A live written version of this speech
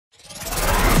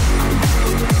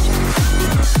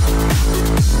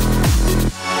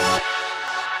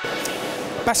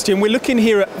Bastian, we're looking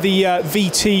here at the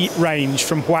VT range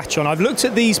from Hwacheon. I've looked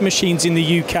at these machines in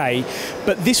the UK,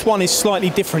 but this one is slightly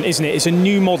different, isn't it? It's a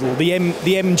new model, the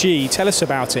MG. Tell us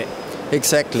about it.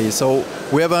 Exactly. So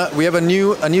we have a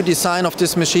new design of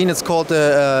this machine. It's called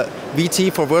the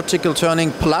VT for vertical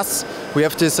turning plus. We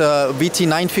have this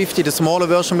VT950, the smaller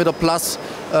version with a plus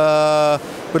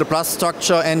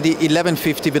structure, and the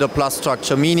 1150 with a plus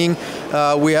structure. Meaning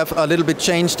we have a little bit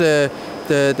changed the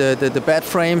bed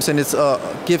frames, and it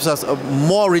gives us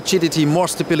more rigidity, more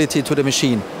stability to the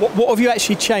machine. What have you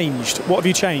actually changed? What have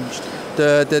you changed?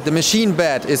 The machine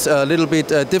bed is a little bit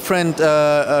different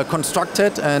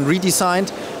constructed and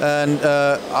redesigned, and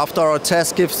after our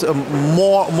test gives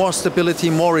more stability,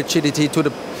 more rigidity to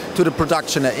the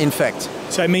production, in fact.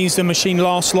 So it means the machine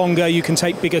lasts longer, you can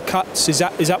take bigger cuts, is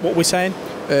that what we're saying?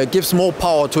 Gives more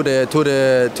power to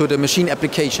the machine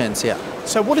applications, yeah.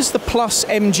 So what does the plus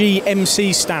MG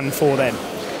MC stand for then?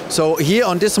 So here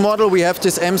on this model we have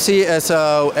this MC as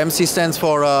MC stands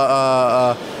for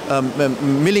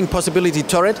milling possibility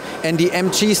turret, and the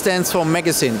MG stands for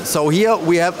magazine. So here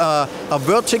we have a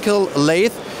vertical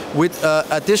lathe with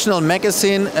additional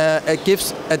magazine. It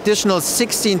gives additional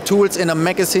 16 tools in a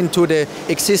magazine to the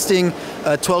existing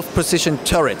 12 position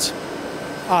turret.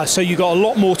 So you got a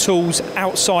lot more tools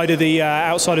outside of the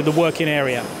working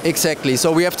area. Exactly.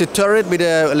 So we have the turret with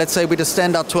let's say with a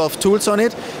standard 12 tools on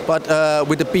it, but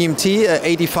with the BMT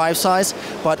 85 size.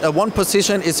 But one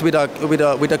position is with a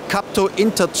capto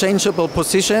interchangeable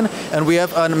position, and we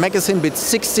have a magazine with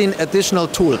 16 additional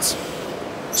tools.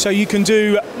 So you can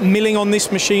do milling on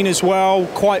this machine as well,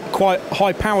 quite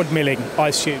high-powered milling, I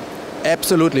assume.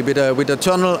 Absolutely, with a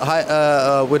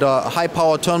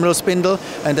high-power terminal spindle,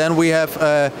 and then we have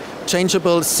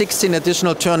changeable 16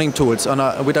 additional turning tools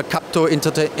with a capto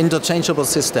interchangeable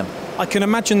system. I can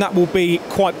imagine that will be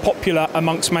quite popular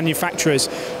amongst manufacturers.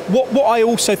 What I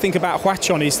also think about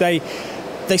Hwacheon is they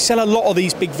sell a lot of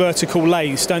these big vertical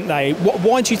lathes, don't they?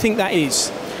 Why do you think that is?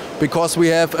 Because we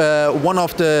have one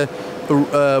of the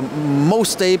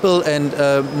most stable and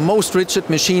most rigid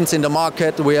machines in the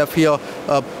market. We have here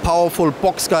powerful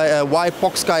wide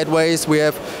box guideways. We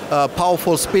have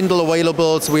powerful spindle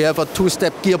availables. We have a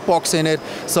two-step gearbox in it.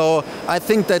 So I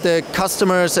think that the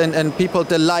customers and people,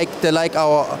 they like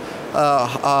our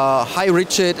high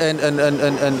rigid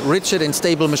and rigid and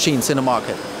stable machines in the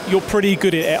market. You're pretty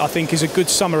good at it, I think, is a good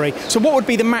summary. So what would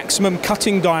be the maximum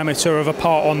cutting diameter of a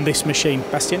part on this machine,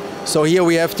 Bastian? So here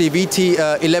we have the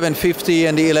VT1150,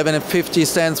 and the 1150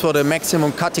 stands for the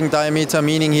maximum cutting diameter,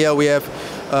 meaning here we have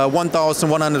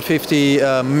 1150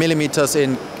 millimeters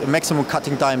in maximum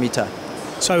cutting diameter.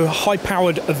 So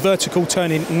high-powered vertical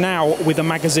turning now with a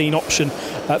magazine option.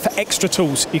 For extra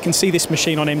tools, you can see this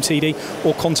machine on MTD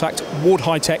or contact Ward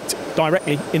High Tech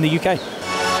directly in the UK.